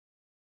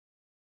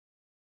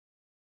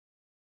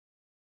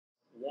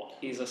what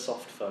is a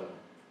soft phone?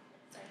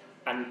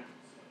 And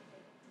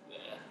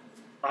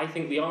I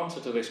think the answer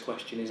to this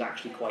question is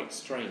actually quite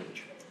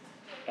strange,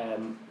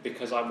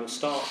 because I will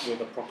start with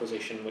a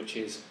proposition which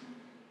is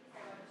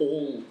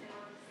all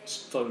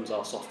phones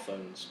are soft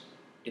phones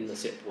in the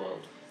SIP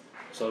world.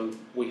 So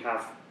we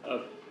have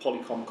a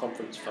Polycom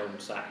conference phone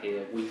sat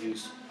here, we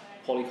use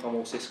Polycom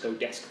or Cisco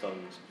desk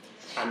phones,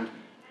 and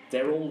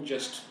they're all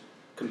just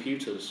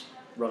computers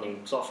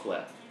running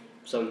software.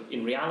 So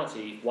in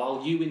reality,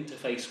 while you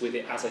interface with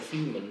it as a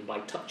human by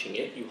touching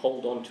it, you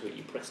hold on to it,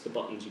 you press the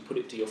buttons, you put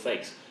it to your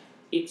face,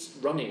 it's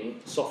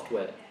running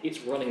software,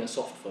 it's running a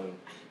soft phone.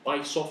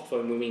 By soft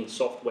phone we mean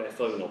software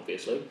phone,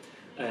 obviously,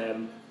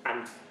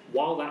 and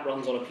while that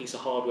runs on a piece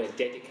of hardware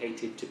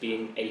dedicated to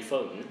being a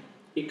phone,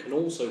 it can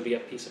also be a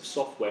piece of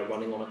software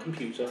running on a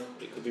computer,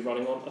 it could be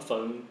running on a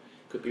phone,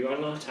 it could be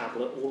running on a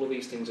tablet. All of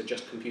these things are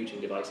just computing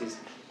devices,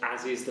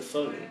 as is the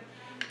phone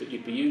that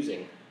you'd be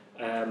using.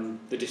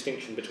 The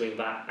distinction between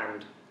that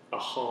and a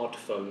hard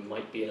phone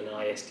might be in an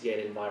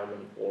ISDN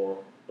environment or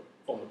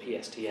on the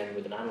PSTN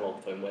with an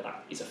analog phone, where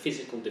that is a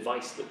physical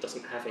device that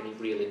doesn't have any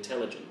real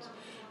intelligence.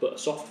 But a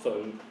soft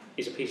phone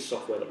is a piece of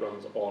software that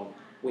runs on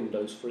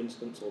Windows, for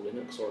instance, or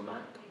Linux or a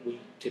Mac. We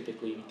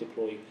typically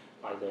deploy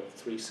either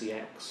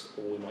 3CX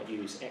or we might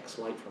use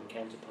X-Lite from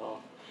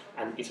Counterpath,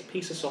 and it's a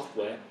piece of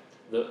software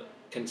that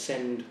can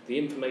send the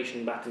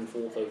information back and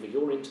forth over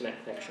your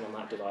internet connection on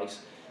that device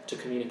to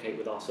communicate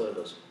with our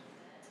servers.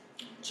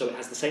 So it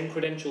has the same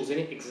credentials in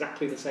it,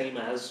 exactly the same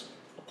as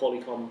a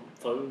Polycom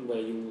phone,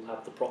 where you will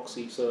have the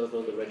proxy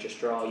server, the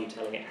registrar, you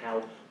telling it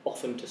how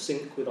often to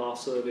sync with our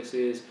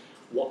services,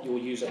 what your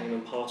username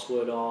and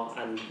password are,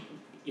 and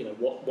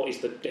what is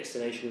the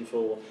destination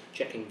for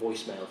checking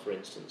voicemail, for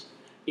instance.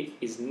 It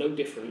is no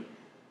different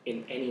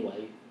in any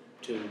way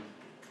to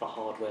a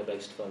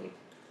hardware-based phone.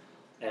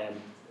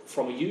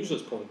 From a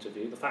user's point of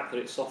view, the fact that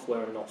it's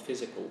software and not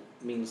physical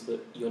means that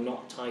you're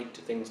not tied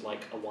to things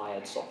like a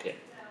wired socket.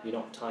 You're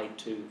not tied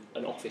to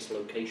an office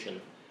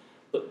location.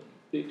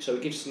 So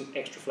it gives some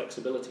extra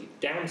flexibility.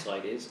 The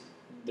downside is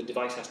the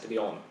device has to be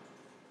on.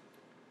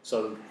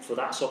 So for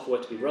that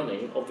software to be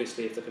running,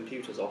 obviously if the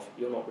computer's off,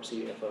 you're not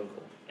receiving a phone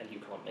call and you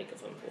can't make a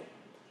phone call.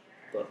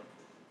 But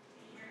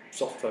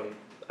soft phone,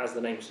 as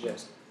the name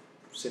suggests,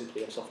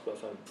 simply a software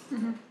phone.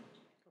 Mm-hmm.